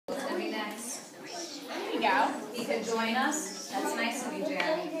join us? That's nice of you,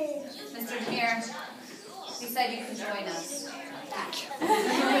 Jeremy. Mr. Demir, he said you can join us.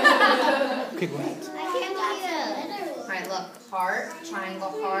 Okay, go ahead. Alright, look. Heart, triangle,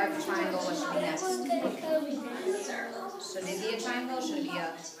 what should be next? Should it be a triangle or should it be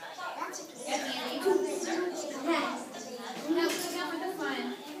a...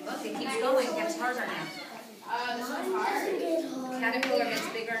 Look, it keeps going. It gets harder now. This one's hard. Caterpillar gets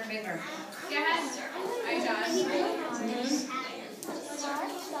bigger and bigger. Go ahead. Are you done?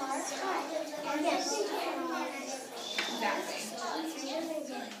 Exactly.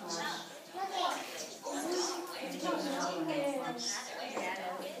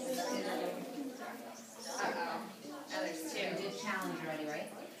 Uh-oh. There's two. You did challenge already, right?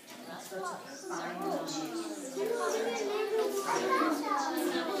 So it's fine.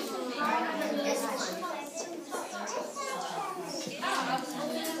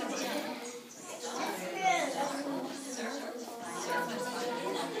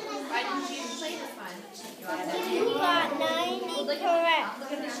 Why didn't you play this one? You got 90 correct.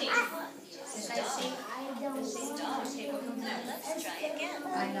 Look at the shape. Is that shape? Let's try again. I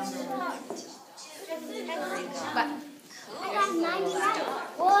number one. But I got 90 right.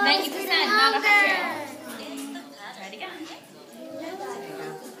 90%, not 100. Try it again.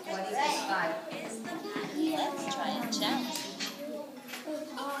 What is 5? Let's try a challenge.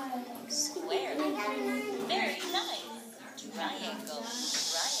 Square. Very nice. Triangle.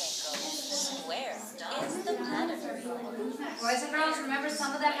 Square is the pattern. Boys and girls, remember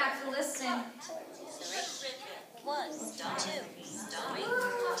some of them have to listen. 3. 1, 2, 3.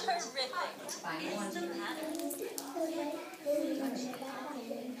 Terrific. Find Is one. the pattern.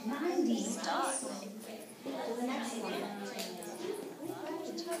 90. Star. The next one.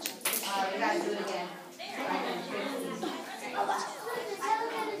 You gotta do it again.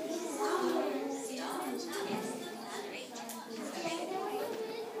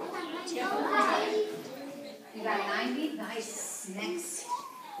 You got 90? Nice. Next. This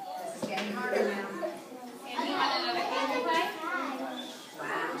is getting harder now. And you want another game to play?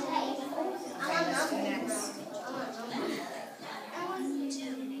 Wow. Okay, let's do next.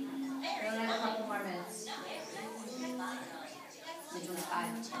 We only have a couple more minutes. Which one's 5?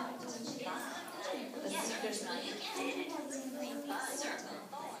 Let's see if there's none.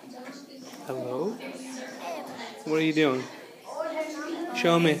 Hello? What are you doing?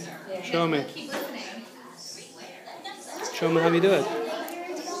 Show me. Show me. Keep listening. Show me how you do it.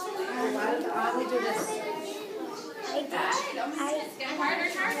 Why do we do this? It's getting harder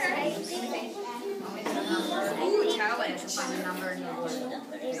and harder. Ooh, challenge. Find a number in the word.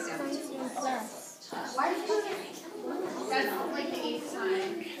 Why did you do it? That's like the 8th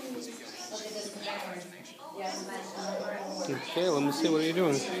time. Look at this backwards. Yes, that's the number in the word. Okay, let me see. What are you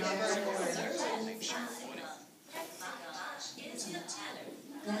doing?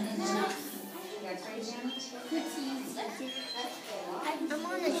 I'm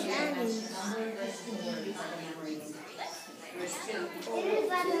on a challenge.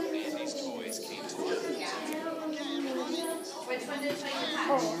 Which one did you play the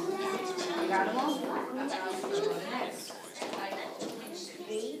pattern? You got them all? Next.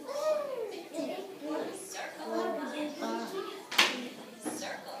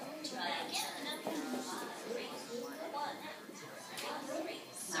 Circle. Try again. 3, 1, 3.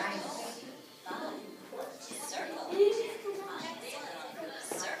 Nice. Circle.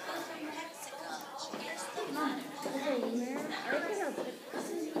 Circle.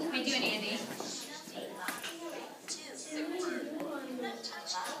 How you doing, Andy? 2.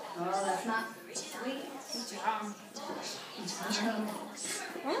 Oh, that's not sweet.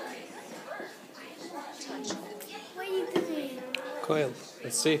 What are you doing? Coil.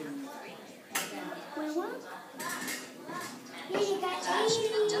 Let's see. Wait, what? Yeah, you got 80.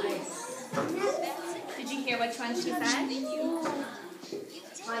 Did you hear which one she said?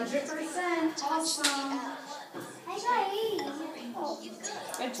 100%. Awesome. I got 80.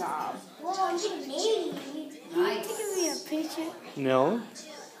 Good job. Whoa, I'm getting 80. Nice. Taking me a picture. No.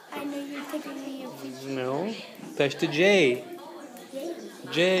 I know you're taking me a picture. No. Teste J.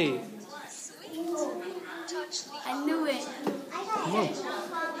 J. I knew it. Come on.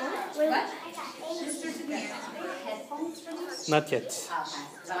 What? Headphones for this? Not yet. Okay.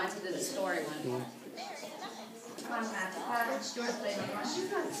 So I want to do the story one. Come on, Matt. Stuart, play another one. She's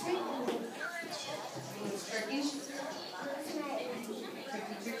not tricky.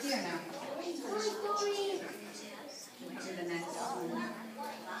 Tricky or no? Do the next one.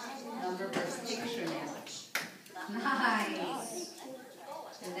 Number versus picture now. Nice.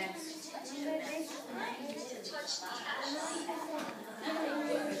 The next.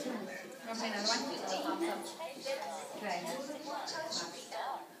 Want to play another one?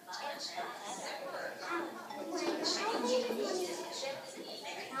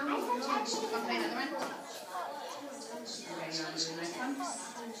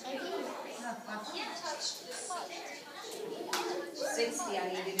 60, I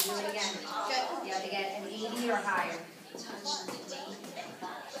need you to do it again. Good. You have to get an 80 or higher.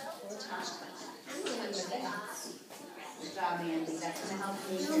 Good job, Andy. That's going to help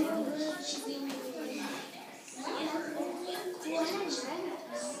you.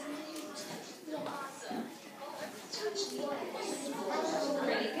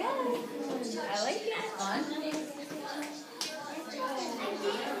 Pretty good. I like it. Fun.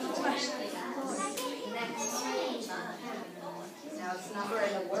 Next. Now it's number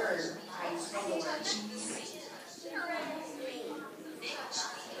and the word. I spell the word.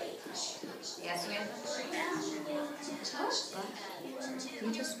 Yes, ma'am?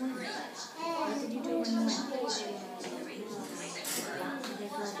 You just won. What did you do when you won?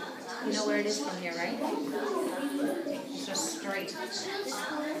 You know where it is from here, right? It's just straight.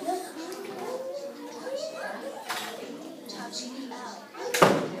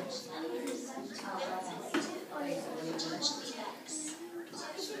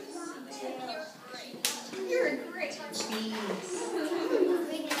 You're great.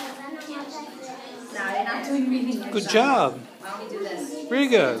 No, you're not doing reading. Good job. Why don't we do this? Very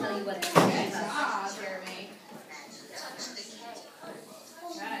good. Tell you what it is. Good job, Jeremy.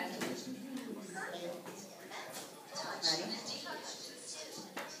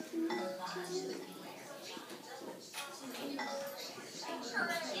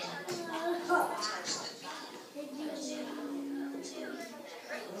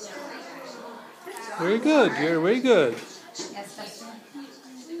 Very good. You're very good. Yes, Justin.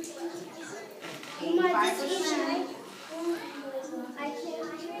 Mama, 85%. I can't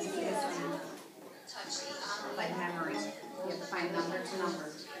do This one. Like memory. You have to find number to number.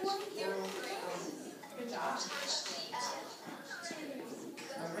 Good job.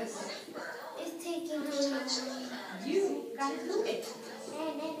 Larissa. It's taking too long. You gotta do it.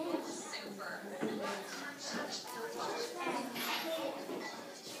 No.